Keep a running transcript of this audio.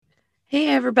Hey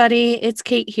everybody, it's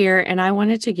Kate here, and I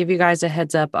wanted to give you guys a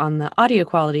heads up on the audio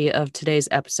quality of today's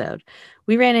episode.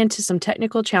 We ran into some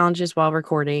technical challenges while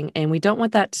recording, and we don't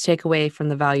want that to take away from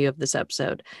the value of this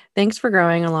episode. Thanks for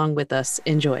growing along with us.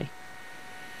 Enjoy.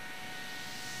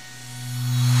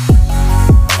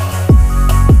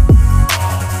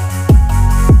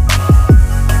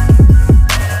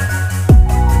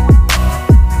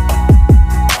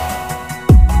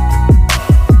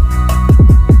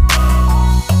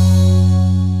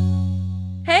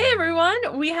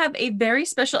 We have a very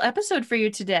special episode for you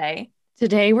today.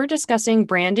 Today, we're discussing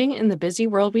branding in the busy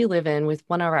world we live in with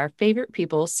one of our favorite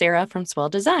people, Sarah from Swell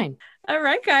Design. All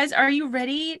right, guys, are you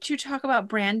ready to talk about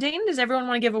branding? Does everyone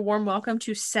want to give a warm welcome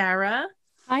to Sarah?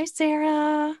 Hi,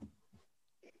 Sarah.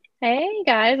 Hey,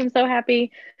 guys. I'm so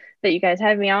happy that you guys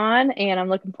had me on, and I'm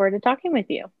looking forward to talking with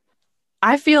you.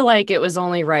 I feel like it was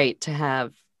only right to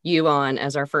have you on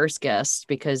as our first guest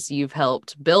because you've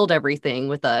helped build everything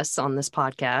with us on this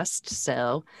podcast.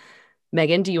 So,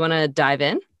 Megan, do you want to dive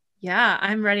in? Yeah,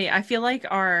 I'm ready. I feel like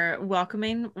our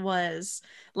welcoming was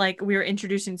like we were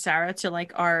introducing Sarah to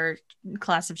like our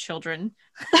class of children.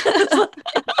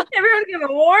 Everyone give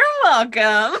a warm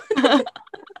welcome.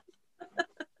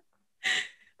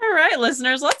 All right,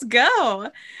 listeners, let's go.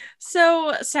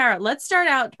 So, Sarah, let's start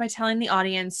out by telling the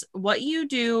audience what you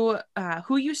do,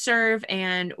 who you serve,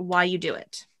 and why you do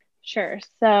it. Sure.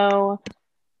 So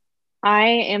I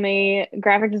am a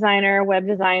graphic designer, web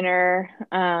designer,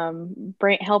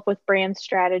 help with brand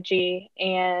strategy,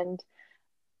 and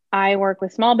I work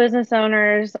with small business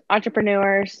owners,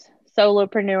 entrepreneurs,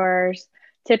 solopreneurs,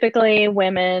 typically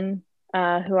women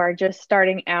who are just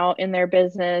starting out in their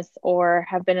business or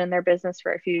have been in their business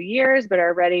for a few years, but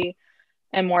are ready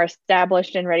and more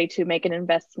established and ready to make an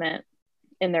investment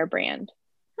in their brand.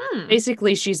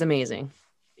 Basically, she's amazing.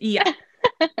 Yeah.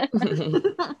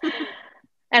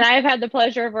 And I've had the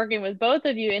pleasure of working with both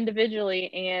of you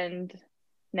individually and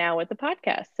now with the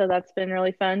podcast. So that's been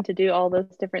really fun to do all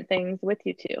those different things with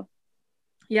you two.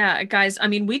 Yeah, guys, I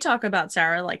mean, we talk about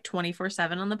Sarah like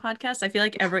 24/7 on the podcast. I feel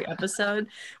like every episode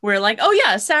we're like, oh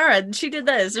yeah, Sarah, she did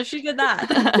this or she did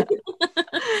that.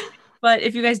 But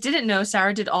if you guys didn't know,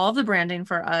 Sarah did all of the branding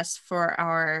for us for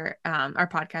our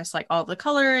podcast, like all the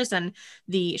colors, and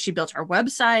she built our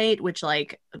website, which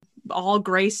like all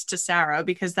grace to Sarah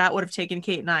because that would have taken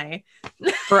Kate and I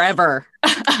forever.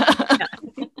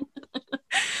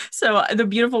 So the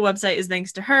beautiful website is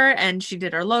thanks to her, and she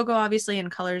did our logo obviously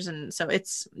and colors, and so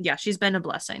she's been a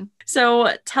blessing.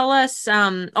 So tell us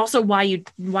also why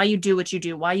you do what you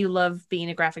do, why you love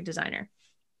being a graphic designer.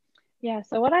 Yeah,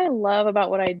 so what I love about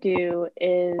what I do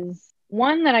is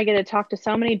one, that I get to talk to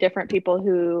so many different people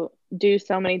who do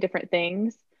so many different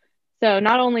things. So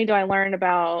not only do I learn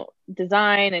about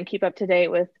design and keep up to date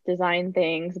with design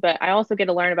things, but I also get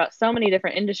to learn about so many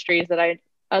different industries that I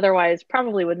otherwise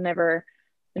probably would never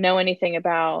know anything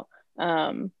about.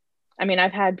 I mean,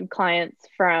 I've had clients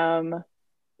from,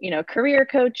 career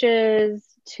coaches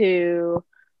to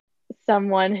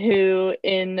someone who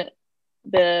in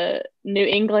the New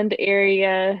England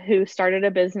area who started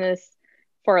a business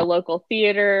for a local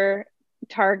theater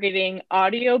targeting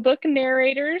audiobook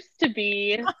narrators to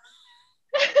be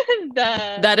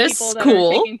that is people that cool.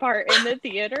 are taking part in the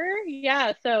theater.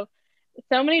 Yeah. So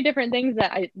many different things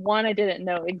that I didn't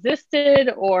know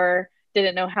existed or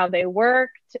didn't know how they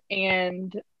worked.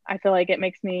 And I feel like it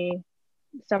makes me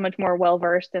so much more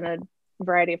well-versed in a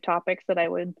variety of topics that I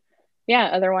would,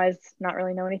 otherwise not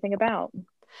really know anything about.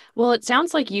 Well, it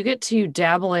sounds like you get to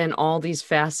dabble in all these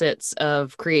facets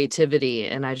of creativity,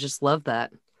 and I just love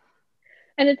that.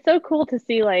 And it's so cool to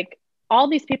see like all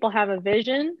these people have a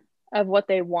vision of what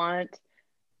they want,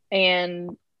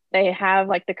 and they have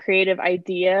like the creative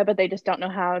idea, but they just don't know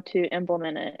how to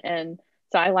implement it. And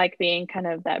so I like being kind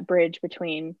of that bridge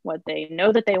between what they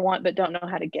know that they want, but don't know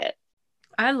how to get.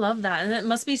 I love that. And it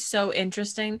must be so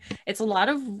interesting. It's a lot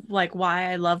of like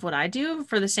why I love what I do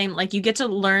for the same, like you get to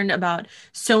learn about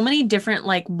so many different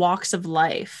like walks of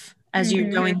life as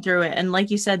you're going through it. And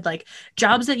like you said, like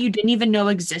jobs that you didn't even know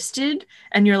existed.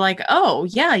 And you're like, oh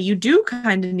yeah, you do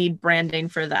kind of need branding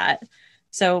for that.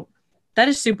 So that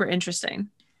is super interesting.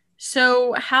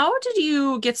 So how did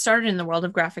you get started in the world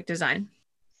of graphic design?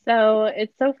 So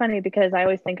it's so funny because I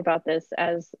always think about this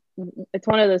as it's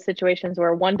one of those situations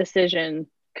where one decision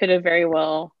could have very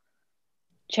well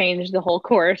changed the whole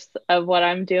course of what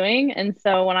I'm doing. And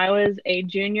so when I was a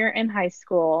junior in high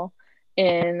school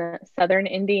in Southern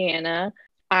Indiana,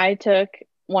 I took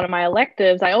one of my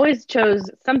electives. I always chose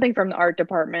something from the art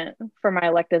department for my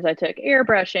electives. I took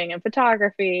airbrushing and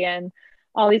photography and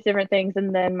all these different things.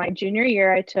 And then my junior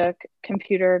year, I took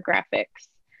computer graphics.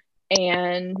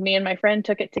 And me and my friend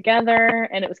took it together,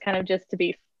 and it was kind of just to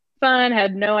be fun.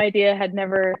 Had no idea, had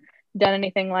never done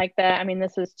anything like that. I mean,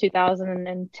 this was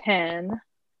 2010.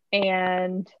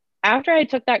 And after I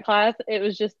took that class, it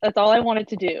was just, that's all I wanted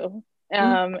to do.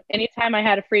 Anytime I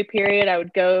had a free period, I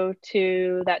would go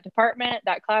to that department,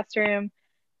 that classroom,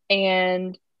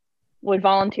 and would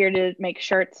volunteer to make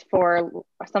shirts for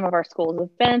some of our school's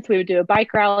events. We would do a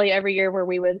bike rally every year where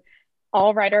we would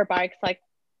all ride our bikes like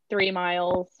 3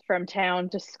 miles from town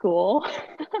to school.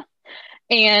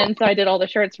 And so I did all the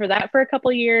shirts for that for a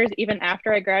couple years, even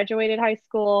after I graduated high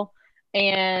school.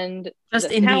 And just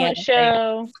the talent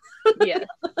show. Yes.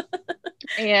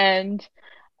 And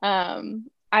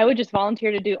I would just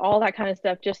volunteer to do all that kind of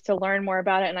stuff just to learn more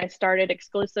about it. And I started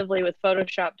exclusively with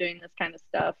Photoshop doing this kind of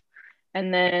stuff.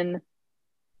 And then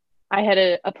I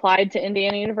had applied to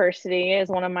Indiana University as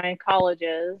one of my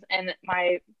colleges, and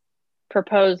my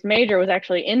proposed major was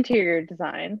actually interior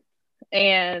design.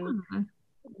 And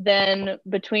then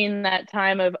between that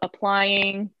time of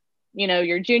applying,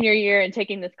 your junior year and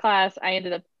taking this class, I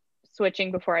ended up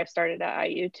switching before I started at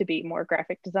IU to be more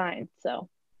graphic design. So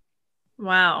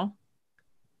wow.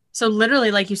 So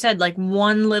literally, like you said, like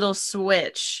one little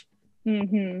switch.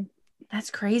 That's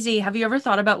crazy. Have you ever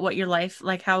thought about what your life,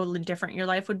 like how different your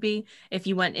life would be if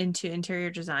you went into interior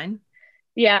design?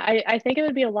 Yeah, I think it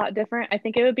would be a lot different. I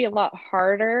think it would be a lot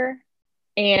harder.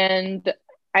 And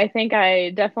I think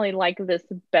I definitely like this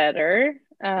better.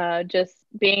 Just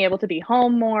being able to be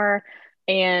home more,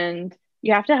 and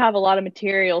you have to have a lot of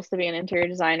materials to be an interior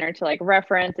designer to like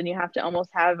reference, and you have to almost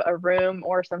have a room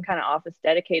or some kind of office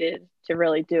dedicated to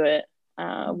really do it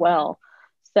well.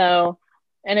 So,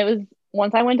 and it was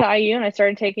once I went to IU and I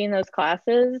started taking those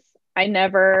classes, I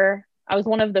was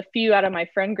one of the few out of my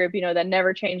friend group, that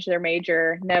never changed their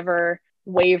major, never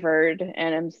wavered,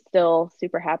 and I'm still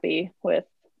super happy with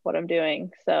what I'm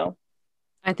doing. So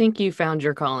I think you found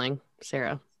your calling,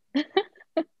 Sarah.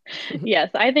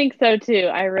 Yes, I think so too.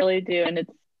 I really do. And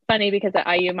it's funny because at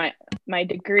IU, my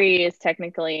degree is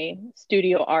technically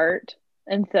studio art.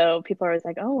 And so people are always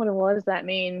like, oh, what does that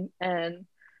mean?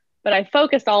 But I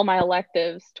focused all my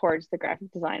electives towards the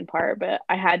graphic design part, but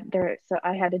I had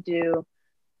to do,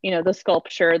 the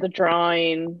sculpture, the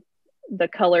drawing, the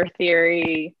color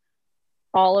theory,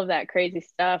 all of that crazy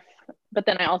stuff. But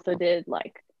then I also did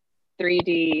like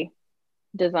 3D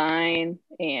design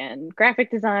and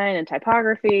graphic design and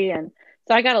typography. And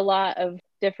so I got a lot of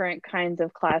different kinds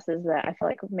of classes that I feel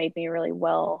like made me really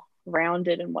well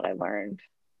rounded in what I learned.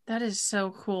 That is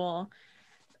so cool.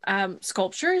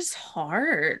 Sculpture is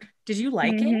hard. Did you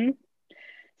like it?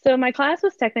 So my class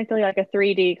was technically like a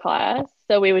 3D class.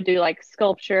 So we would do like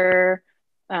sculpture,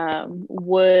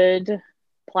 wood,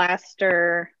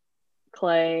 plaster,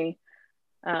 clay,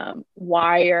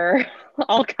 wire,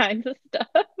 all kinds of stuff.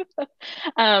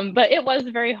 But it was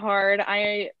very hard.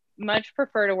 I much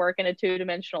prefer to work in a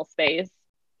two-dimensional space.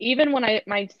 Even when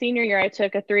my senior year, I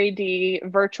took a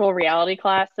 3D virtual reality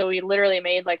class. So we literally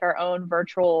made like our own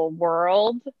virtual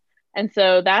world. And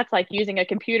so that's like using a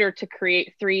computer to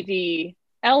create 3D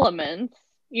elements,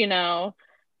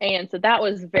 And so that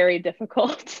was very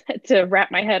difficult to wrap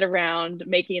my head around,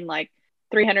 making like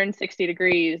 360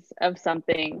 degrees of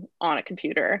something on a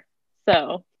computer.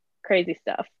 So crazy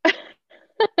stuff.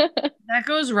 That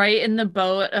goes right in the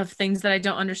boat of things that I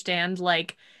don't understand,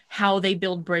 like how they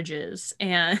build bridges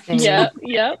and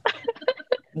Yep.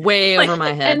 Way over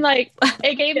my head. And like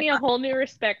it gave me a whole new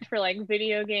respect for like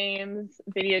video games,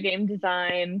 video game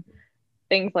design,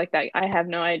 things like that. I have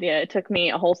no idea. It took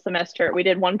me a whole semester. We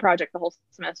did one project the whole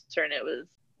semester and it was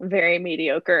very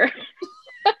mediocre.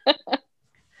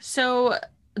 So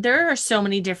there are so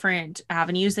many different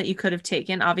avenues that you could have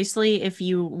taken. Obviously, if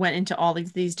you went into all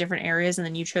of these different areas and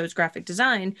then you chose graphic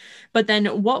design, but then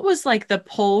what was like the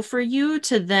pull for you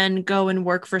to then go and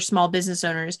work for small business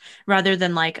owners rather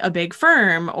than like a big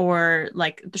firm, or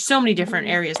like there's so many different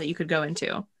areas that you could go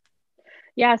into?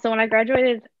 Yeah, so when I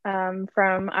graduated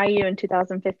from IU in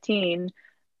 2015,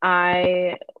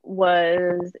 I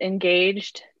was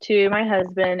engaged to my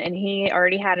husband, and he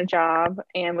already had a job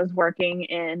and was working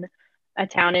in a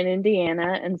town in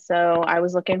Indiana. And so I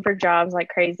was looking for jobs like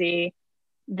crazy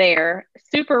there.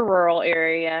 Super rural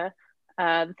area.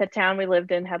 The town we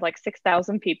lived in had like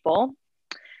 6,000 people.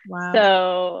 Wow.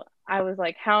 So I was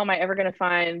like, how am I ever going to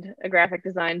find a graphic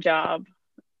design job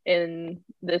in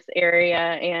this area?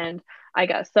 And I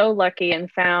got so lucky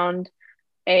and found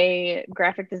a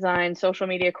graphic design social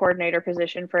media coordinator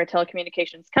position for a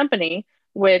telecommunications company,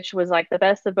 which was like the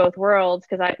best of both worlds,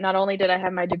 because I not only did I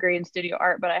have my degree in studio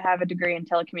art, but I have a degree in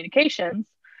telecommunications.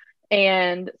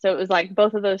 And so it was like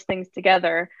both of those things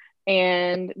together.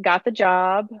 and got the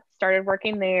job, started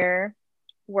working there,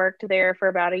 worked there for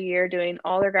about a year doing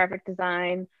all their graphic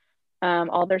design,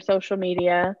 all their social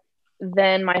media.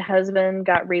 Then my husband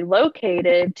got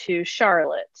relocated to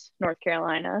Charlotte, North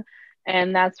Carolina.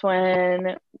 And that's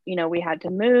when, we had to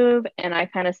move. And I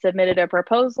kind of submitted a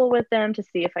proposal with them to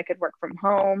see if I could work from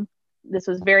home. This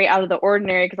was very out of the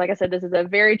ordinary because, like I said, this is a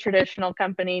very traditional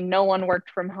company. No one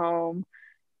worked from home.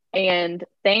 And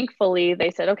thankfully, they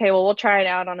said, okay, well, we'll try it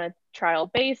out on a trial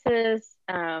basis.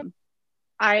 I,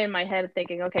 in my head,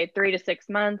 thinking, okay, 3 to 6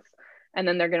 months, and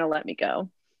then they're going to let me go.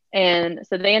 And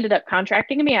so they ended up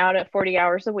contracting me out at 40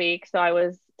 hours a week. So I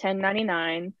was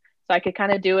 1099. So I could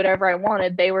kind of do whatever I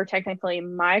wanted. They were technically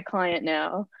my client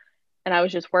now, and I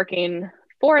was just working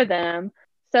for them.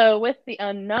 So with the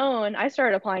unknown, I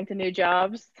started applying to new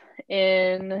jobs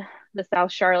in the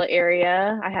South Charlotte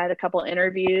area. I had a couple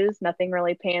interviews, nothing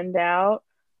really panned out.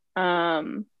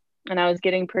 And I was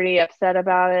getting pretty upset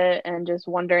about it and just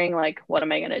wondering, like, what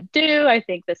am I going to do? I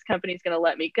think this company's going to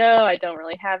let me go. I don't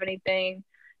really have anything.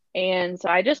 And so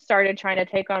I just started trying to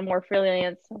take on more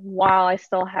freelance while I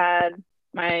still had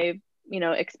my,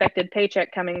 expected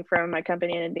paycheck coming from my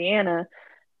company in Indiana.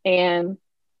 And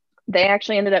they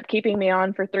actually ended up keeping me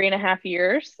on for 3.5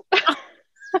 years.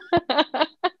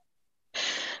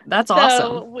 That's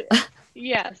awesome.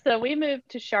 So we moved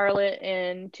to Charlotte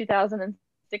in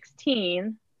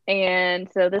 2016. And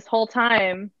so this whole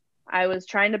time I was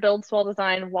trying to build Swell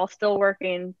Design while still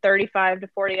working 35 to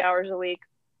 40 hours a week,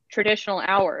 traditional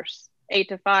hours, 8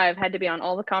 to 5, had to be on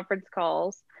all the conference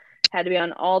calls, had to be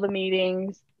on all the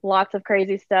meetings, lots of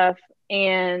crazy stuff.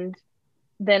 And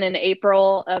then in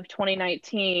April of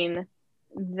 2019,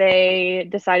 they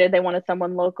decided they wanted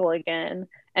someone local again.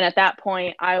 And at that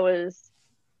point, I was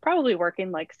probably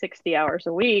working like 60 hours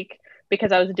a week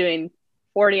because I was doing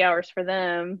 40 hours for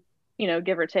them,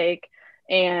 give or take.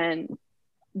 And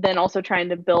then also trying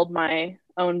to build my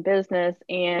own business.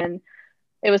 And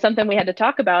it was something we had to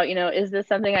talk about, is this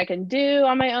something I can do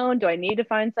on my own? Do I need to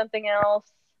find something else?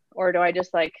 Or do I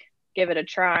just like give it a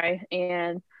try?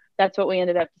 And that's what we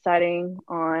ended up deciding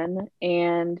on.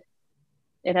 And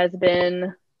it has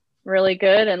been really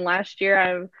good. And last year,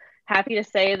 I'm happy to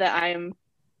say that I'm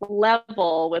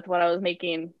level with what I was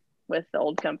making with the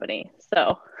old company.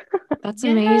 So that's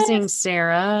amazing,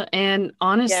 Sarah. And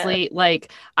honestly,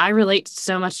 like, I relate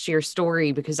so much to your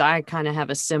story because I kind of have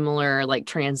a similar like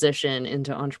transition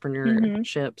into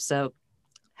entrepreneurship. So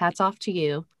hats off to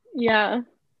you. Yeah.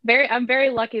 I'm very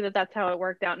lucky that that's how it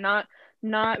worked out.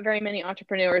 Not very many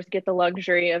entrepreneurs get the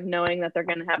luxury of knowing that they're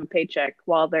going to have a paycheck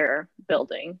while they're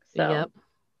building. So Yep.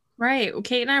 Right.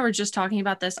 Kate and I were just talking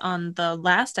about this on the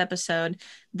last episode,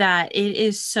 that it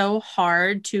is so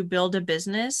hard to build a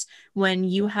business when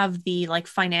you have the like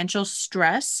financial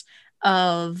stress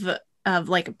of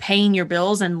like paying your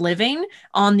bills and living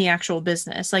on the actual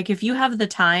business. Like if you have the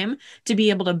time to be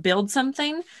able to build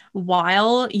something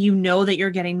while you know that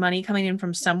you're getting money coming in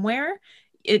from somewhere,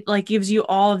 it like gives you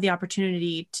all of the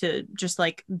opportunity to just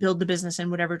like build the business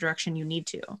in whatever direction you need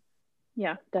to.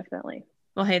 Yeah, definitely.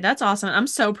 Well, hey, that's awesome. I'm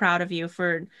so proud of you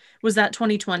was that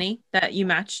 2020 that you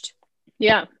matched?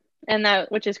 Yeah. And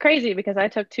which is crazy because I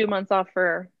took 2 months off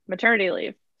for maternity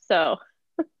leave. So,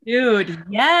 dude,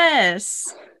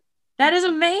 yes. That is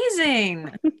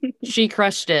amazing. She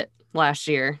crushed it last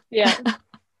year. Yeah.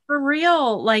 For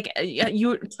real. Like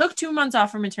you took 2 months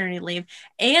off for maternity leave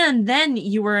and then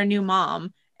you were a new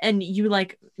mom and you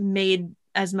like made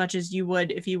as much as you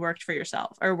would if you worked for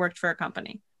yourself or worked for a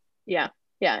company. Yeah.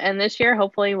 Yeah. And this year,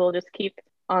 hopefully we'll just keep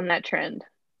on that trend.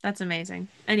 That's amazing.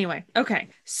 Anyway, okay.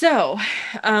 So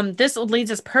this leads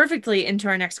us perfectly into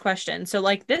our next question. So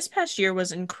like this past year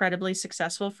was incredibly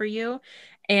successful for you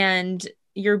and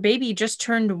your baby just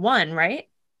turned 1, right?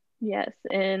 Yes.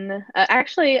 In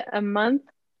actually a month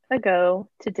ago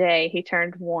today, he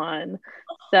turned 1.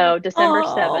 So December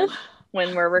 7th,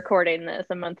 when we're recording this,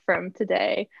 a month from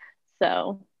today.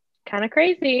 So kind of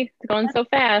crazy. It's going so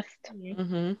fast.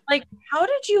 Mm-hmm. Like, how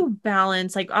did you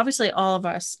balance, like, obviously all of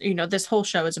us, this whole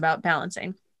show is about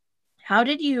balancing. How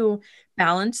did you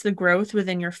balance the growth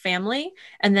within your family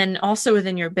and then also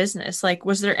within your business? Like,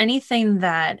 was there anything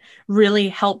that really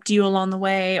helped you along the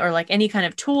way or like any kind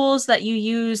of tools that you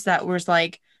use that was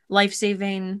like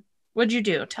life-saving? What'd you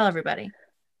do? Tell everybody.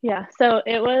 Yeah. So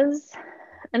it was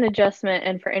an adjustment.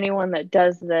 And for anyone that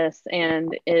does this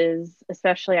and is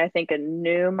especially, I think, a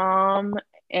new mom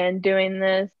and doing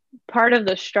this, part of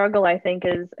the struggle, I think,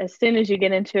 is as soon as you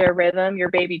get into a rhythm, your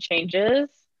baby changes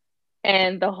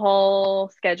and the whole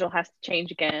schedule has to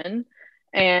change again.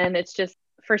 And it's just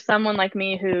for someone like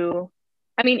me who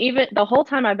I mean, even the whole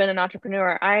time I've been an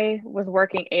entrepreneur, I was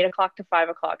working 8 o'clock to 5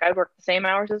 o'clock. I worked the same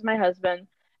hours as my husband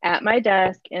at my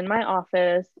desk in my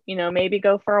office, maybe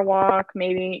go for a walk,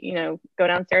 maybe, go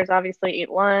downstairs, obviously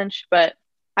eat lunch. But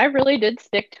I really did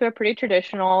stick to a pretty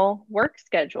traditional work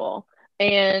schedule.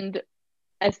 And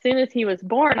as soon as he was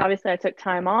born, obviously I took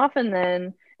time off. And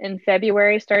then in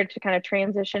February, started to kind of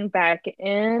transition back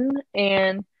in.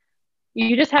 And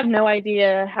you just have no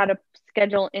idea how to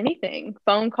schedule anything.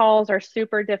 Phone calls are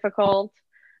super difficult,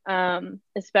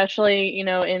 especially,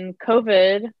 in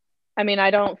COVID. I mean,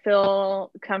 I don't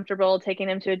feel comfortable taking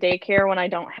him to a daycare when I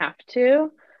don't have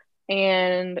to.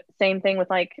 And same thing with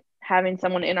like having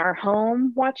someone in our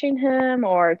home watching him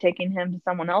or taking him to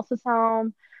someone else's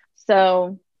home.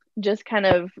 So just kind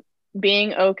of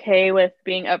being okay with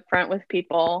being upfront with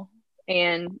people.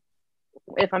 And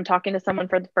if I'm talking to someone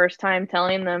for the first time,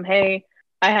 telling them, hey,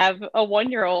 I have a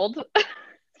 1-year-old,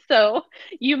 so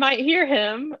you might hear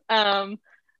him.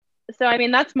 So, I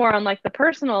mean, that's more on like the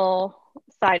personal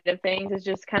side of things, is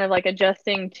just kind of like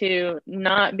adjusting to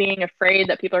not being afraid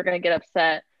that people are going to get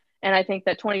upset. And I think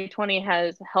that 2020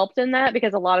 has helped in that,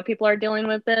 because a lot of people are dealing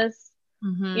with this,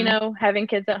 having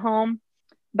kids at home.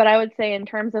 But I would say in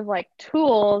terms of like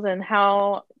tools and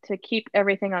how to keep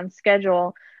everything on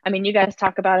schedule, I mean, you guys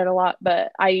talk about it a lot,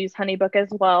 but I use HoneyBook as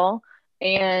well.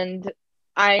 And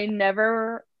I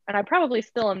probably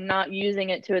still am not using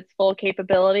it to its full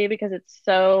capability because it's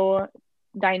so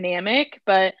dynamic.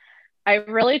 But I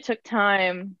really took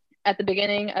time at the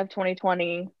beginning of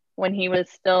 2020, when he was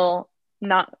still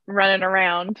not running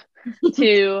around,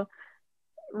 to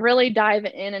really dive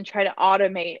in and try to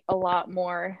automate a lot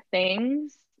more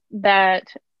things that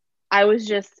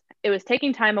it was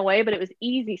taking time away, but it was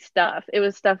easy stuff. It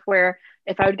was stuff where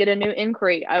if I would get a new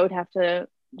inquiry, I would have to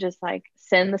just like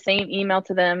send the same email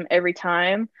to them every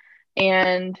time,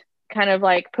 and kind of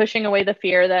like pushing away the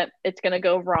fear that it's going to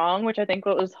go wrong, which I think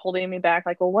what was holding me back.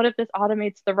 Like, well, what if this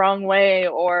automates the wrong way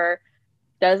or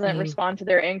doesn't respond to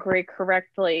their inquiry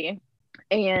correctly?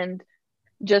 And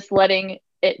just letting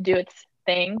it do its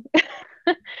thing.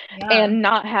 And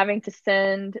not having to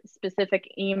send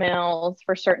specific emails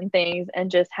for certain things, and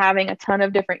just having a ton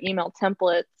of different email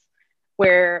templates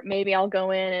where maybe I'll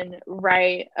go in and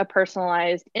write a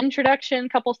personalized introduction,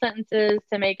 couple sentences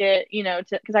to make it,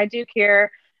 because I do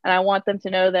care and I want them to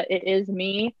know that it is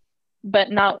me, but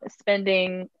not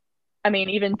spending, I mean,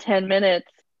 even 10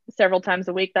 minutes several times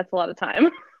a week. That's a lot of time.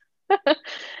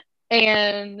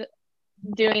 And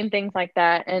doing things like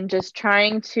that, and just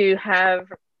trying to have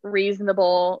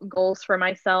reasonable goals for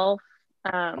myself.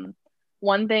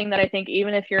 One thing that I think,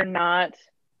 even if you're not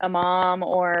a mom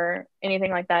or anything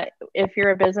like that, if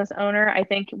you're a business owner, I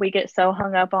think we get so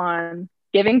hung up on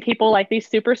giving people like these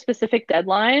super specific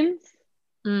deadlines,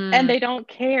 and they don't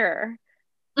care.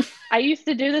 I used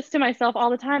to do this to myself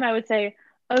all the time. I would say,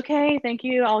 okay, thank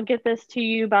you, I'll get this to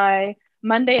you by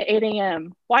Monday at 8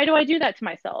 a.m. Why do I do that to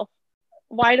myself?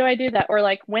 Why do I do that? Or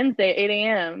like Wednesday, 8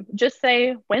 a.m. Just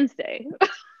say Wednesday.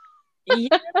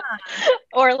 Yeah.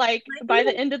 Or like by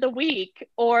the end of the week,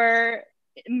 or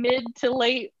mid to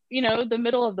late, the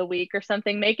middle of the week or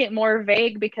something. Make it more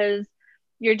vague, because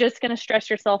you're just going to stress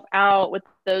yourself out with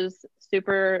those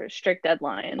super strict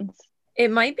deadlines.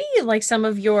 It might be like some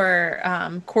of your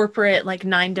corporate, like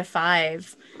 9 to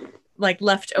 5, like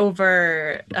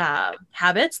leftover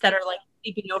habits that are like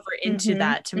seeping over into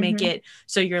that to make it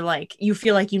so you're like, you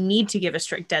feel like you need to give a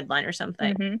strict deadline or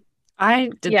something.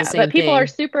 I did the same but people thing. are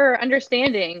super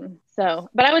understanding. So,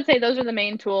 but I would say those are the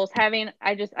main tools. I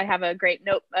have a great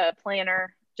note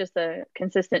planner, just a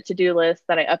consistent to-do list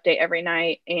that I update every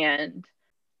night, and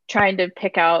trying to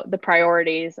pick out the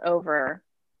priorities over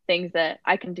things that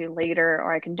I can do later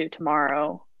or I can do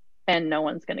tomorrow, and no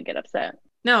one's going to get upset.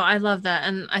 No, I love that.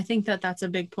 And I think that that's a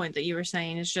big point that you were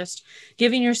saying, is just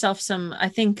giving yourself some, I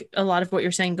think a lot of what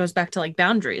you're saying goes back to like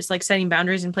boundaries, like setting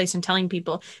boundaries in place and telling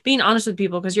people, being honest with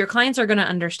people, because your clients are going to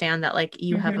understand that like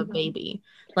you have a baby.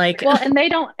 Like, well, and they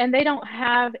don't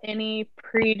have any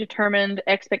predetermined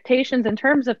expectations in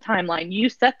terms of timeline. You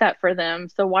set that for them.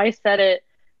 So why set it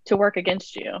to work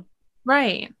against you?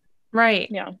 Right.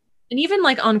 Yeah. And even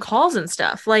like on calls and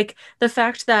stuff, like the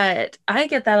fact that I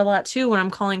get that a lot too when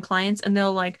I'm calling clients and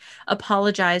they'll like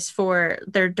apologize for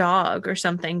their dog or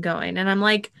something going. And I'm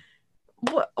like,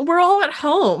 we're all at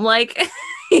home. Like,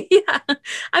 yeah,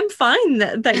 I'm fine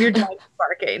that your dog's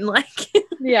barking. Like,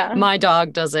 yeah, my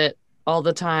dog does it all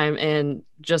the time. And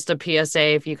just a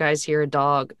PSA, if you guys hear a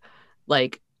dog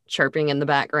like chirping in the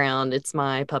background, it's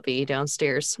my puppy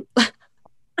downstairs.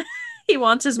 He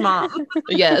wants his mom.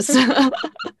 Yes.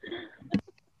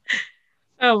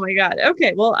 Oh my God.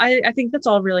 Okay. Well, I think that's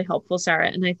all really helpful, Sarah.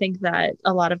 And I think that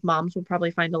a lot of moms will probably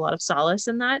find a lot of solace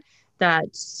in that.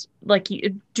 That's like,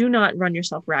 you do not run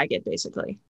yourself ragged,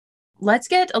 basically. Let's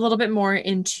get a little bit more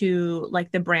into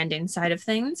like the branding side of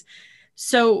things.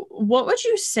 So, what would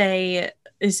you say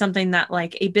is something that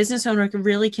like a business owner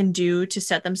really can do to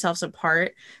set themselves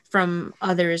apart from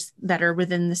others that are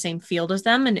within the same field as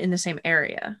them and in the same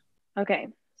area? Okay.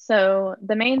 So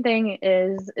the main thing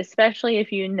is, especially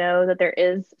if you know that there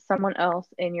is someone else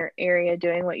in your area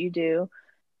doing what you do,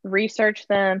 research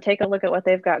them, take a look at what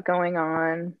they've got going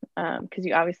on, because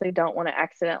you obviously don't want to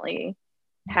accidentally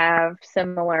have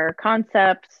similar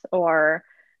concepts or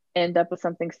end up with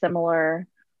something similar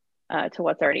to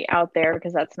what's already out there,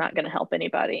 because that's not going to help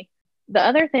anybody. The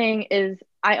other thing is,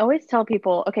 I always tell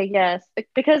people, okay, yes,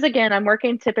 because again, I'm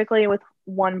working typically with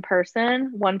one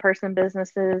person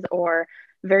businesses or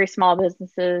very small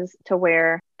businesses to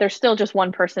where there's still just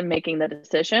one person making the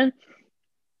decision.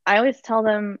 I always tell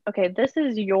them, okay, this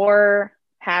is your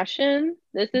passion.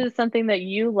 This is something that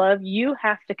you love. You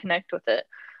have to connect with it.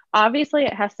 Obviously,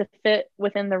 it has to fit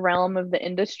within the realm of the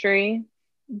industry,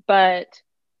 but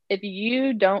if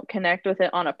you don't connect with it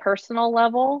on a personal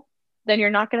level, then you're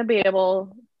not going to be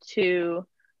able to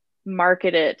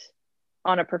market it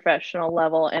on a professional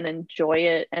level and enjoy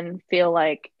it and feel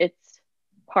like it's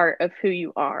part of who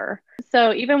you are.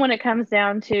 So even when it comes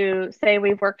down to, say,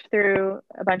 we've worked through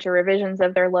a bunch of revisions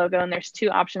of their logo and there's two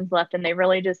options left and they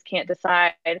really just can't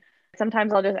decide.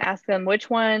 Sometimes I'll just ask them, which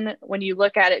one, when you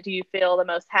look at it, do you feel the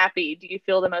most happy? Do you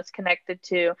feel the most connected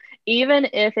to? Even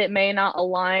if it may not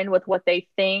align with what they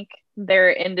think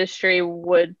their industry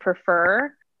would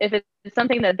prefer, if it's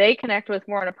something that they connect with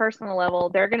more on a personal level,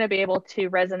 they're going to be able to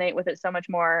resonate with it so much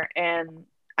more. And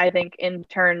I think in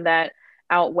turn that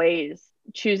outweighs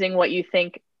choosing what you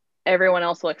think everyone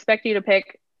else will expect you to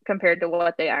pick compared to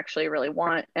what they actually really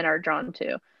want and are drawn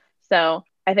to. So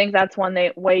I think that's one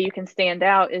way you can stand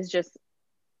out, is just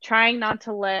trying not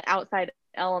to let outside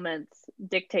elements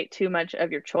dictate too much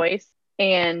of your choice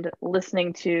and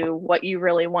listening to what you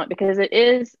really want, because it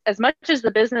is, as much as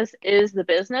the business is the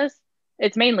business,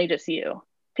 it's mainly just you.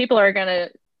 People are going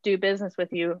to do business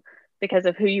with you because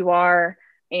of who you are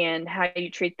and how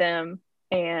you treat them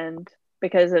and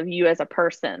because of you as a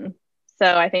person.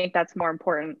 So I think that's more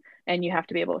important, and you have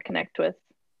to be able to connect with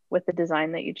the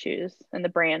design that you choose and the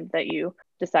brand that you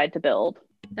decide to build.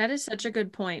 That is such a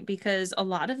good point, because a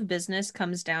lot of business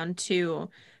comes down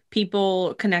to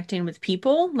people connecting with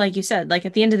people. Like you said, like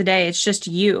at the end of the day, it's just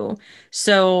you.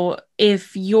 So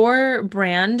if your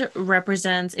brand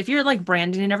represents, if you're like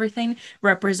branding and everything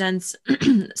represents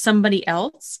somebody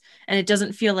else and it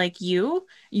doesn't feel like you,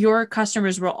 your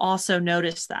customers will also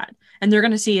notice that. And they're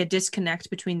going to see a disconnect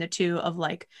between the two of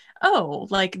like, oh,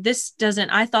 like this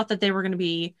doesn't, I thought that they were going to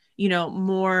be,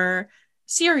 more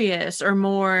serious or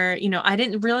more, I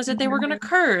didn't realize that they were going to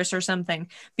curse or something,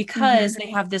 because they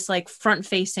have this like front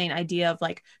facing idea of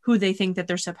like who they think that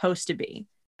they're supposed to be.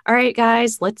 All right,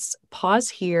 guys, let's pause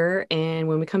here. And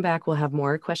when we come back, we'll have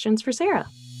more questions for Sarah.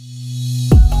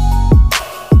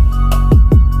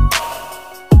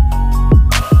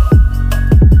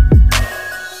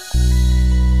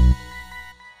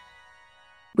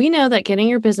 We know that getting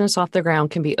your business off the ground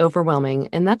can be overwhelming,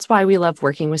 and that's why we love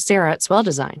working with Sarah at Swell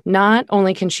Design. Not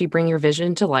only can she bring your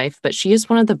vision to life, but she is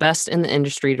one of the best in the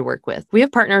industry to work with. We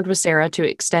have partnered with Sarah to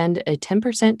extend a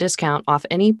 10% discount off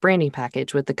any branding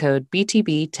package with the code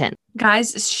BTB10.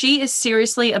 Guys, she is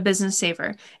seriously a business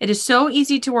saver. It is so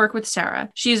easy to work with Sarah.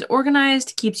 She is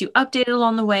organized, keeps you updated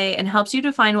along the way, and helps you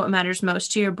define what matters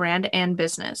most to your brand and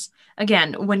business.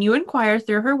 Again, when you inquire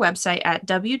through her website at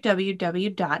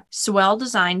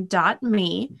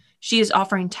www.swelldesign.me, she is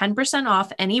offering 10%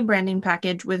 off any branding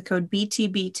package with code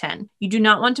BTB10. You do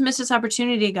not want to miss this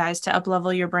opportunity, guys, to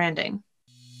uplevel your branding.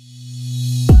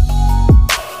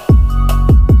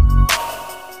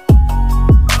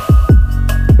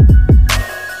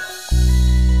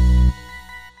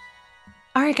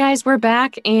 All right, guys, we're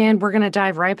back and we're going to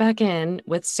dive right back in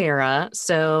with Sarah.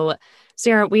 So,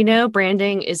 Sarah, we know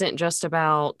branding isn't just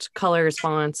about colors,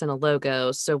 fonts, and a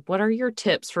logo. So what are your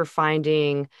tips for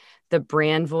finding the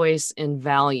brand voice and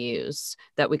values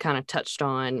that we kind of touched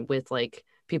on with like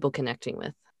people connecting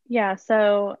with? Yeah,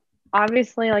 so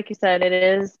obviously, like you said, it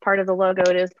is part of the logo,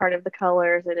 it is part of the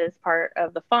colors, it is part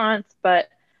of the fonts, but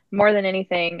more than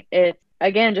anything, it's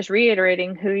again just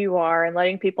reiterating who you are and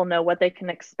letting people know what they can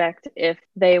expect if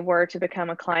they were to become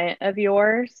a client of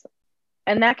yours.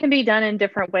 And that can be done in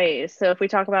different ways. So if we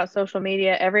talk about social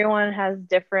media, everyone has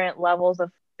different levels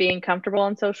of being comfortable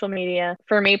on social media.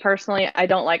 For me personally, I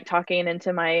don't like talking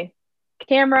into my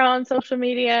camera on social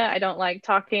media. I don't like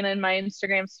talking in my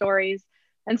Instagram stories.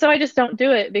 And so I just don't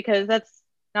do it because that's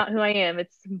not who I am.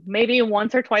 It's maybe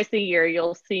once or twice a year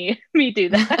you'll see me do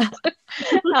that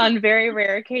on very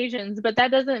rare occasions. But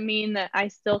that doesn't mean that I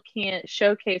still can't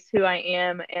showcase who I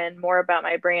am and more about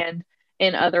my brand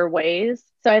in other ways.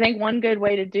 So I think one good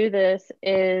way to do this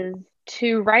is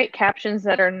to write captions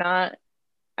that are not,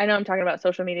 I know I'm talking about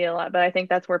social media a lot, but I think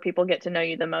that's where people get to know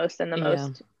you the most and the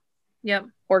most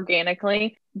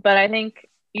organically. But I think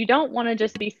you don't want to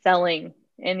just be selling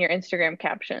in your Instagram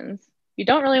captions. You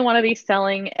don't really want to be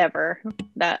selling ever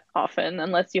that often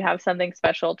unless you have something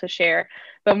special to share.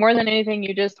 But more than anything,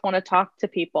 you just want to talk to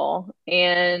people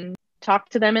and talk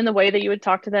to them in the way that you would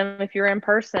talk to them if you're in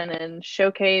person, and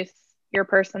showcase your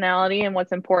personality and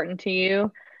what's important to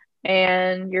you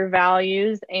and your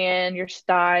values and your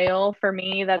style. For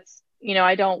me, that's,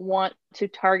 I don't want to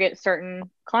target certain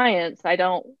clients. I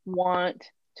don't want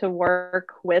to work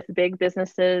with big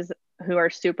businesses who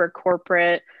are super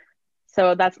corporate.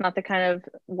 So that's not the kind of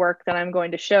work that I'm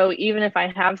going to show. Even if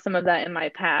I have some of that in my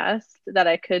past that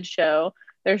I could show,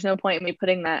 there's no point in me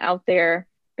putting that out there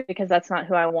because that's not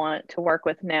who I want to work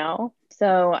with now.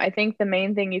 So I think the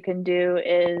main thing you can do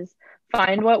is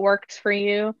find what works for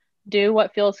you, do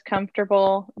what feels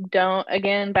comfortable. Don't,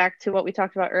 again, back to what we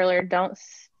talked about earlier, don't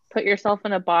put yourself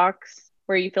in a box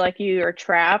where you feel like you are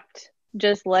trapped.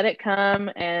 Just let it come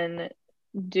and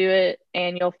do it,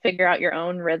 and you'll figure out your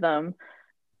own rhythm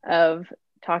of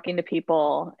talking to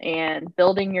people and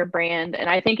building your brand. And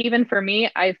I think even for me,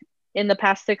 in the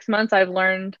past 6 months, I've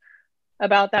learned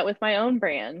about that with my own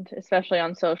brand, especially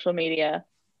on social media.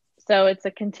 So it's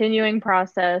a continuing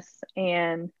process,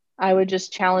 and I would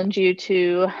just challenge you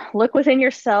to look within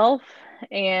yourself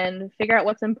and figure out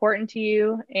what's important to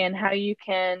you and how you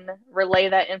can relay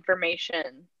that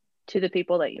information to the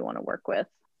people that you want to work with.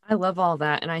 I love all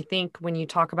that. And I think when you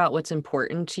talk about what's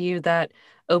important to you, that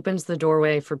opens the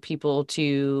doorway for people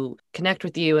to connect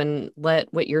with you and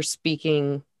let what you're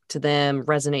speaking to them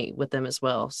resonate with them as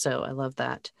well. So I love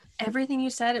that. Everything you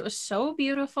said, it was so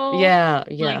beautiful. Yeah.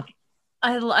 Like,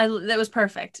 I that was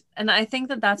perfect. And I think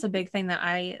that that's a big thing that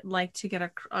I like to get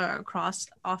across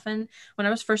often. When I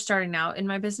was first starting out in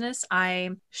my business, I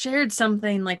shared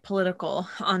something like political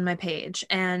on my page,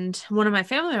 and one of my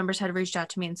family members had reached out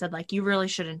to me and said, like, you really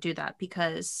shouldn't do that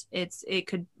because it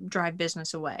could drive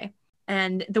business away.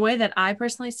 And the way that I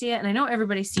personally see it, and I know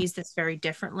everybody sees this very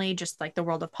differently, just like the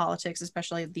world of politics,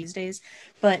 especially these days,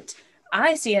 but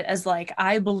I see it as like,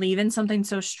 I believe in something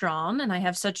so strong and I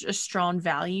have such a strong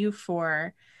value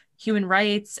for human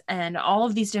rights and all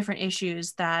of these different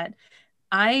issues that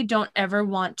I don't ever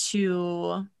want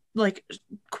to like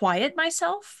quiet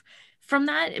myself from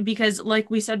that, because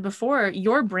like we said before,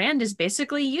 your brand is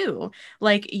basically you.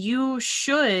 Like, you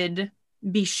should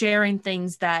be sharing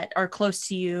things that are close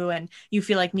to you and you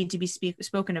feel like need to be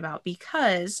spoken about,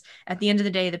 because at the end of the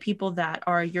day, the people that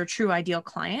are your true ideal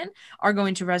client are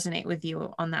going to resonate with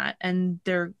you on that, and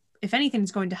they're, if anything,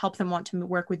 is going to help them want to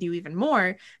work with you even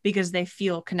more because they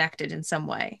feel connected in some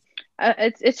way.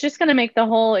 It's just going to make the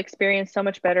whole experience so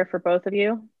much better for both of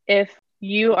you if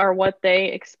you are what they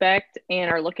expect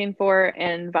and are looking for,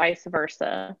 and vice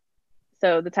versa.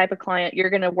 So the type of client,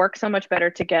 you're going to work so much better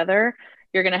together.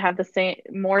 You're going to have the same,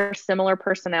 more similar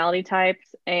personality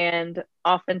types. And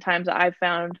oftentimes I've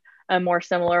found a more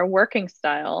similar working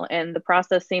style, and the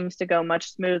process seems to go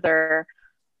much smoother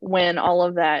when all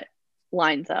of that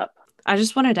lines up. I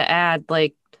just wanted to add,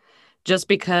 like, just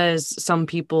because some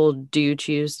people do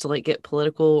choose to like get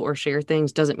political or share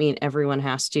things doesn't mean everyone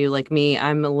has to. Like me,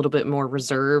 I'm a little bit more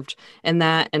reserved in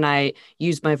that. And I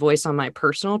use my voice on my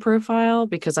personal profile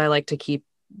because I like to keep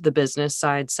the business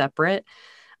side separate.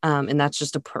 And that's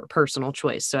just a personal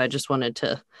choice. So I just wanted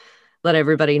to let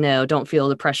everybody know, don't feel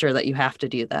the pressure that you have to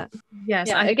do that. Yes.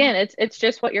 Yeah, again, it's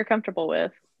just what you're comfortable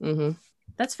with. Mm-hmm.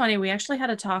 That's funny. We actually had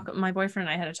a talk, my boyfriend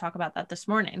and I had a talk about that this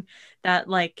morning, that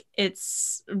like,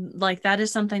 it's like, that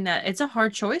is something that it's a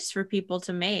hard choice for people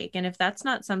to make. And if that's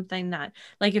not something that,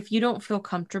 like, if you don't feel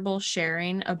comfortable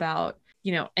sharing about,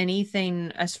 you know,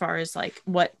 anything as far as like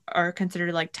what are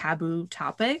considered like taboo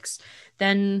topics,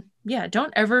 then yeah,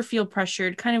 don't ever feel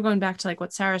pressured. Kind of going back to like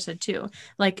what Sarah said too,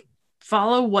 like,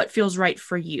 follow what feels right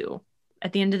for you.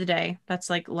 At the end of the day,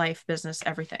 that's like life, business,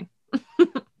 everything.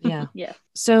 Yeah. Yeah.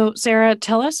 So, Sarah,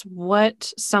 tell us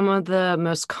what some of the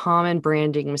most common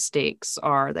branding mistakes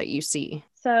are that you see.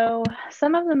 So,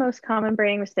 some of the most common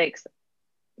branding mistakes.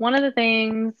 One of the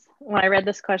things when I read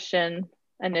this question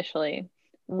initially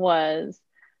was,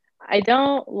 I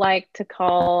don't like to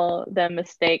call them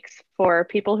mistakes for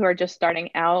people who are just starting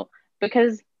out,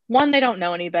 because one, they don't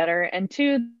know any better. And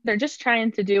two, they're just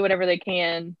trying to do whatever they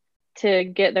can to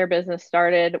get their business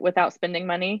started without spending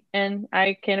money. And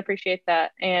I can appreciate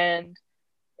that. And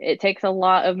it takes a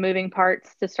lot of moving parts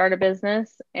to start a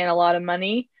business and a lot of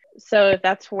money. So if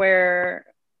that's where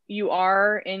you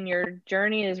are in your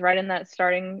journey, is right in that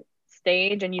starting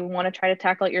stage, and you want to try to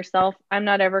tackle it yourself, I'm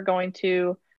not ever going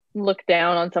to look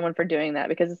down on someone for doing that,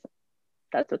 because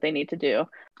that's what they need to do.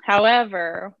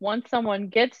 However, once someone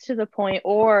gets to the point,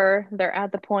 or they're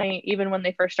at the point even when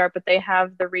they first start, but they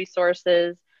have the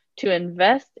resources to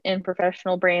invest in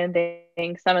professional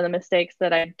branding, some of the mistakes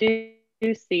that I do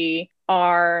see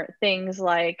are things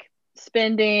like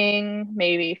spending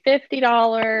maybe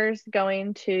 $50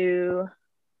 going to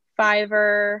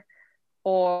Fiverr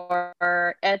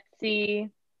or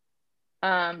Etsy.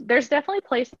 There's definitely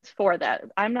places for that.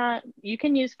 You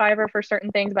can use Fiverr for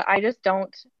certain things, but I just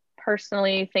don't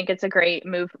personally think it's a great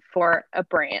move for a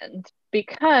brand,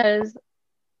 because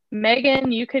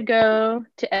Megan, you could go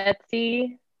to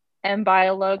Etsy and buy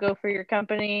a logo for your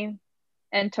company,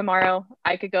 and tomorrow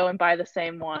I could go and buy the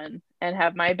same one and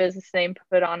have my business name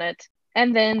put on it.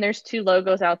 And then there's two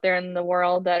logos out there in the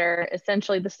world that are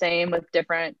essentially the same with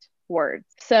different words.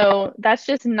 So that's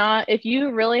just not, if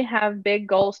you really have big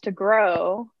goals to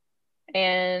grow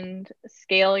and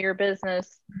scale your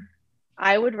business,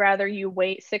 I would rather you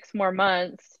wait 6 more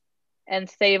months and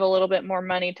save a little bit more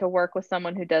money to work with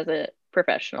someone who does it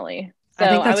professionally. So I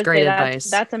think that's would great say advice.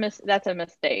 that's a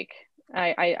mistake.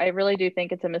 I really do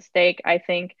think it's a mistake. I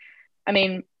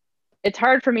mean, it's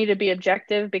hard for me to be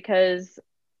objective because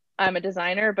I'm a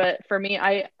designer, but for me,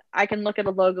 I can look at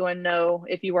a logo and know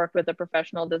if you work with a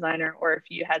professional designer or if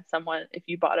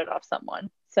you bought it off someone.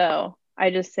 So I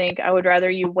just think I would rather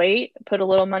you wait, put a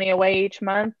little money away each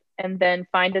month, and then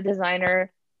find a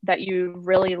designer that you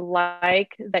really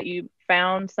like, that you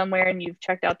found somewhere and you've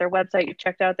checked out their website, you've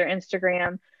checked out their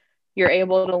Instagram, you're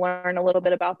able to learn a little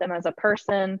bit about them as a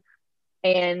person,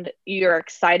 and you're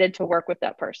excited to work with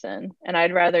that person. And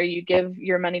I'd rather you give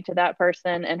your money to that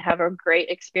person and have a great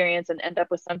experience and end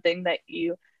up with something that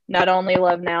you not only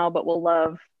love now, but will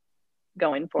love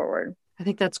going forward. I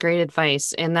think that's great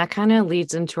advice. And that kind of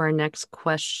leads into our next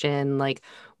question. Like,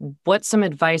 what's some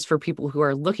advice for people who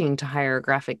are looking to hire a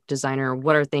graphic designer?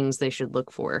 What are things they should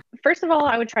look for? First of all,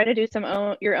 I would try to do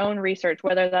your own research,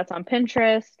 whether that's on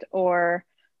Pinterest or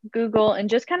Google, and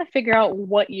just kind of figure out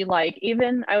what you like.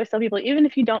 Even I always tell people, even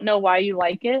if you don't know why you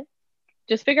like it,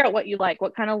 just figure out what you like,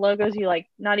 what kind of logos you like.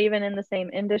 Not even in the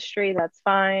same industry, that's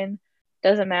fine.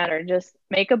 Doesn't matter. Just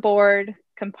make a board,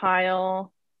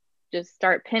 compile, just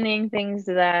start pinning things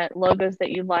that logos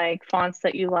that you like, fonts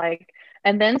that you like,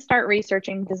 and then start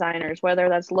researching designers, whether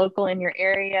that's local in your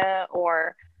area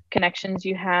or connections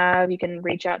you have. You can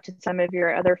reach out to some of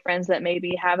your other friends that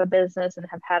maybe have a business and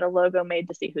have had a logo made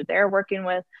to see who they're working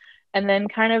with, and then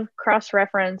kind of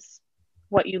cross-reference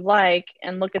what you like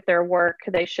and look at their work.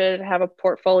 They should have a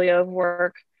portfolio of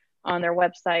work on their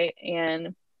website.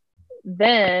 And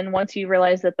then once you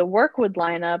realize that the work would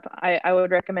line up, I would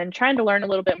recommend trying to learn a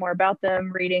little bit more about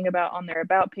them, reading about on their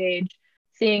about page,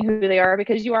 seeing who they are,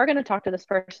 because you are going to talk to this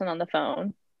person on the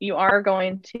phone. You are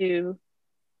going to,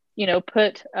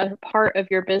 put a part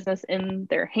of your business in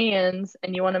their hands,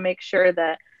 and you want to make sure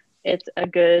that it's a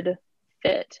good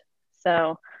fit.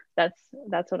 So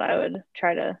that's what I would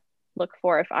try to look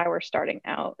for if I were starting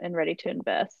out and ready to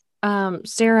invest.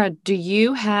 Sarah, do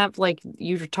you have, like,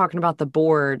 you were talking about the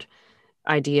board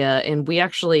idea, and we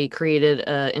actually created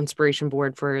an inspiration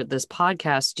board for this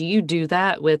podcast. Do you do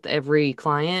that with every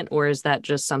client, or is that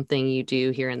just something you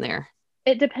do here and there?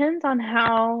 It depends on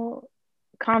how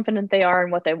confident they are in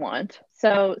what they want.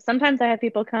 So sometimes I have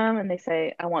people come and they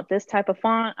say, I want this type of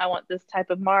font, I want this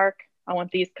type of mark, I want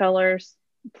these colors,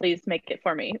 please make it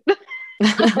for me.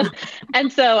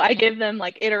 And so I give them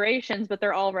like iterations, but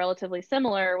they're all relatively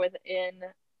similar within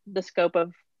the scope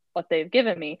of what they've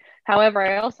given me. However,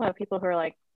 I also have people who are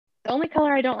like, the only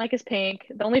color I don't like is pink.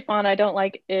 The only font I don't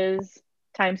like is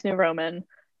Times New Roman.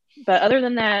 But other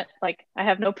than that, like, I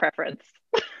have no preference.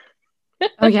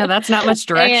 Oh yeah, that's not much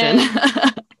direction.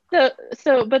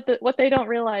 What they don't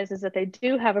realize is that they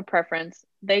do have a preference.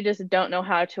 They just don't know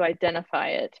how to identify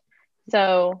it.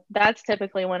 So that's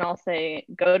typically when I'll say,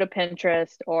 go to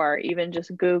Pinterest or even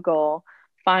just Google,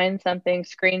 find something,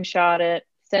 screenshot it,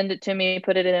 send it to me,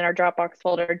 put it in our Dropbox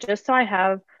folder, just so I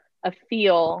have a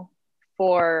feel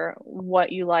for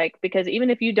what you like. Because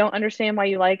even if you don't understand why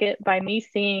you like it, by me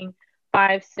seeing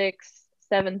 5, 6,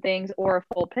 7 things or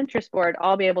a full Pinterest board,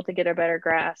 I'll be able to get a better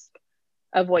grasp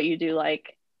of what you do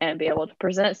like and be able to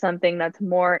present something that's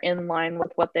more in line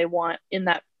with what they want in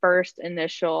that first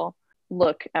initial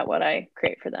look at what I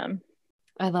create for them.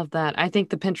 I love that. I think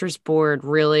the Pinterest board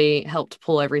really helped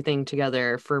pull everything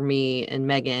together for me and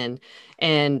Megan.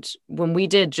 And when we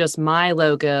did just my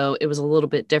logo, it was a little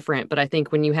bit different. But I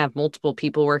think when you have multiple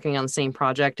people working on the same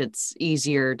project, it's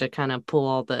easier to kind of pull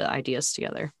all the ideas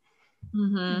together.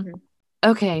 Mm-hmm.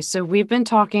 Okay, so we've been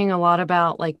talking a lot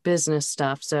about like business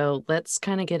stuff. So let's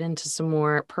kind of get into some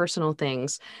more personal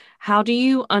things. How do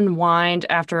you unwind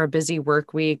after a busy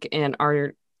work week? And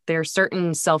are there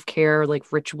certain self-care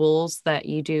like rituals that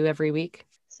you do every week?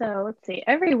 So let's see.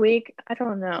 Every week, I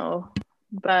don't know,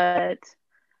 but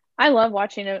I love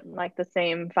watching it like the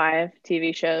same 5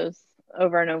 TV shows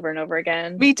over and over and over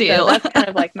again. Me too. So that's kind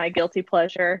of like my guilty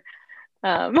pleasure.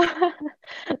 Um,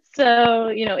 so,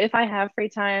 if I have free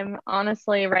time,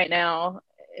 honestly, right now,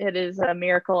 it is a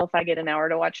miracle if I get an hour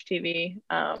to watch TV.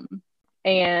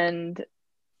 And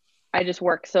I just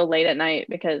work so late at night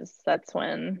because that's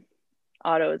when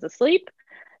Otto is asleep.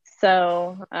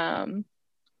 So,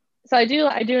 so I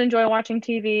do enjoy watching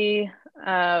TV.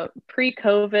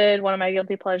 Pre-COVID, one of my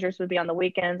guilty pleasures would be on the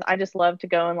weekends. I just love to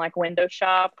go and like window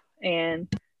shop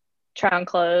and try on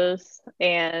clothes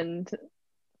and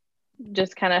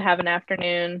just kind of have an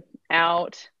afternoon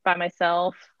out by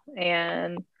myself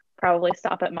and probably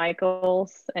stop at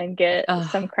Michael's and get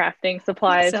some crafting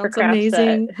supplies for craft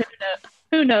amazing. set.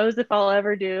 Who knows if I'll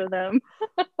ever do them.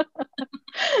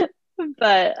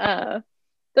 But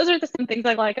those are the some things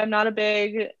I like. I'm not a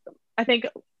big, I think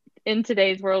in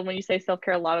today's world, when you say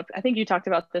self-care, I think you talked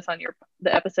about this on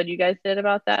the episode you guys did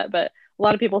about that, but a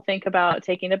lot of people think about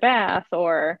taking a bath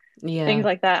or things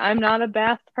like that. I'm not a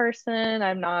bath person.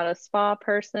 I'm not a spa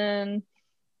person.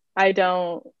 I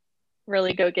don't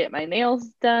really go get my nails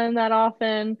done that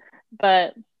often,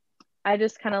 but I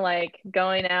just kind of like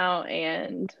going out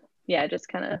and just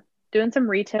kind of doing some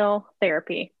retail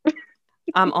therapy.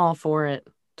 I'm all for it.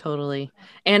 Totally.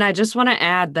 And I just want to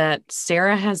add that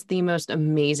Sarah has the most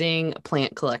amazing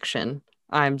plant collection.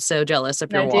 I'm so jealous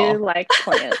of your wall. I do like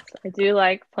plants. I do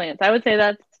like plants. I would say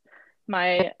that's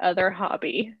my other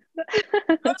hobby.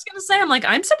 I was gonna say,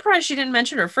 I'm surprised she didn't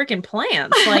mention her freaking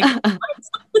plants. Like,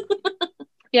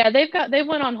 yeah, they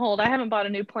went on hold. I haven't bought a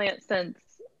new plant since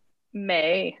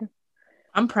May.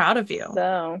 I'm proud of you.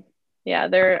 So yeah,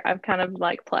 I've kind of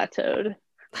like plateaued.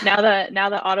 Now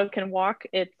that Otto can walk,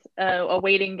 it's a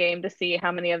waiting game to see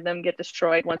how many of them get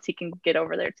destroyed once he can get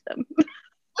over there to them.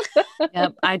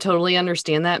 Yep, I totally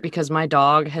understand that because my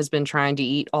dog has been trying to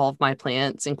eat all of my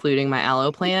plants, including my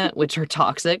aloe plant, which are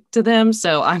toxic to them.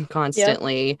 So I'm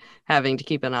constantly having to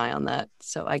keep an eye on that.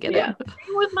 So I get it.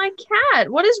 With my cat,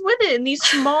 what is with it and these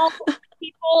small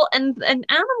people and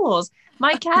animals?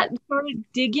 My cat started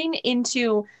digging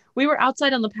into. We were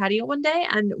outside on the patio one day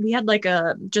and we had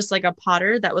just a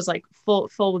potter that was like full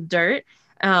of dirt.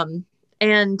 And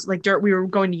like dirt we were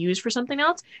going to use for something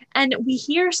else. And we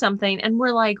hear something and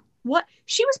we're like, what?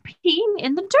 She was peeing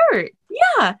in the dirt.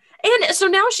 Yeah. And so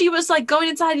now she was like going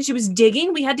inside and she was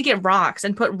digging. We had to get rocks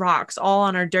and put rocks all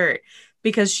on our dirt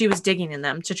because she was digging in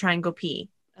them to try and go pee.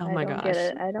 Oh my gosh.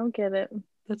 I don't get it.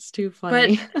 That's too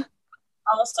funny. But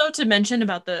also to mention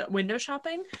about the window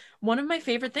shopping, one of my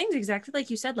favorite things, exactly like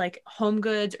you said, like Home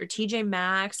Goods or TJ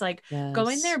Maxx, like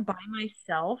going there by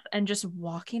myself and just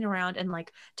walking around and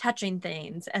like touching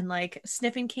things and like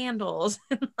sniffing candles.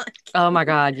 Oh my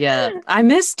God. Yeah. I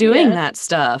miss doing that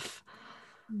stuff.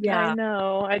 Yeah. I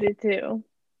know. I do too.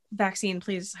 Vaccine,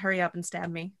 please hurry up and stab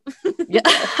me. Yeah.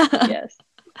 Yes.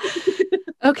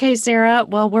 Okay, Sarah.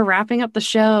 Well, we're wrapping up the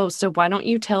show. So why don't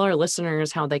you tell our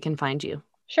listeners how they can find you?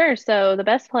 Sure. So the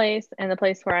best place and the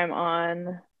place where I'm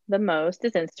on the most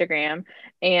is Instagram.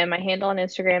 And my handle on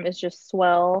Instagram is just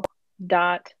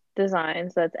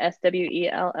swell.design. So that's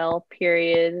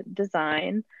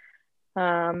SWELL.design.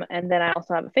 And then I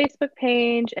also have a Facebook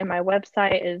page and my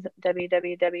website is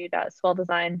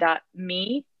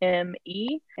www.swelldesign.me,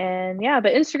 M-E. And yeah,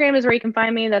 but Instagram is where you can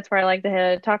find me. That's where I like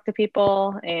to talk to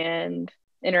people and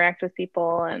interact with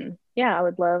people. And yeah, I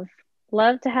would love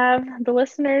to have the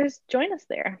listeners join us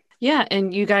there. Yeah,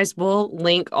 and you guys will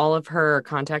link all of her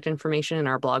contact information in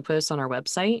our blog posts on our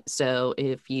website. So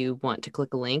if you want to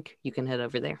click a link, you can head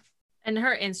over there. And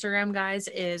her Instagram, guys,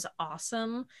 is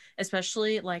awesome.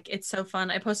 Especially like it's so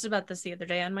fun. I posted about this the other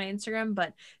day on my Instagram,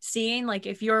 but seeing like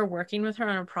if you're working with her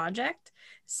on a project,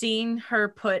 seeing her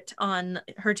put on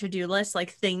her to-do list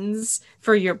like things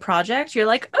for your project, you're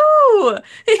like, oh,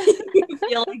 you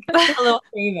feel like a little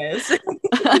famous.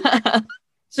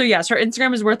 So yes, her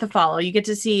Instagram is worth a follow. You get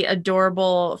to see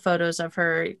adorable photos of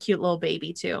her cute little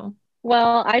baby too.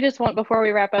 Well, before we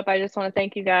wrap up, I just want to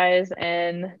thank you guys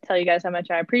and tell you guys how much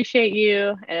I appreciate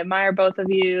you and admire both of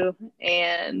you.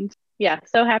 And yeah,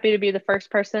 so happy to be the first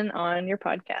person on your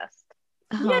podcast.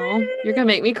 Oh, you're gonna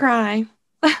make me cry.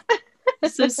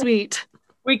 So sweet.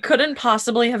 We couldn't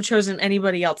possibly have chosen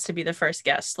anybody else to be the first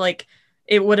guest. Like,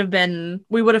 we would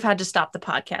have had to stop the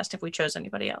podcast if we chose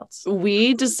anybody else.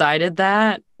 We decided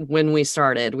that when we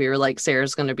started. We were like,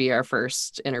 Sarah's going to be our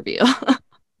first interview.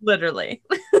 Literally.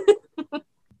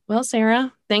 Well,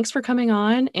 Sarah, thanks for coming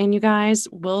on. And you guys,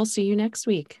 we'll see you next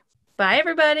week. Bye,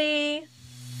 everybody.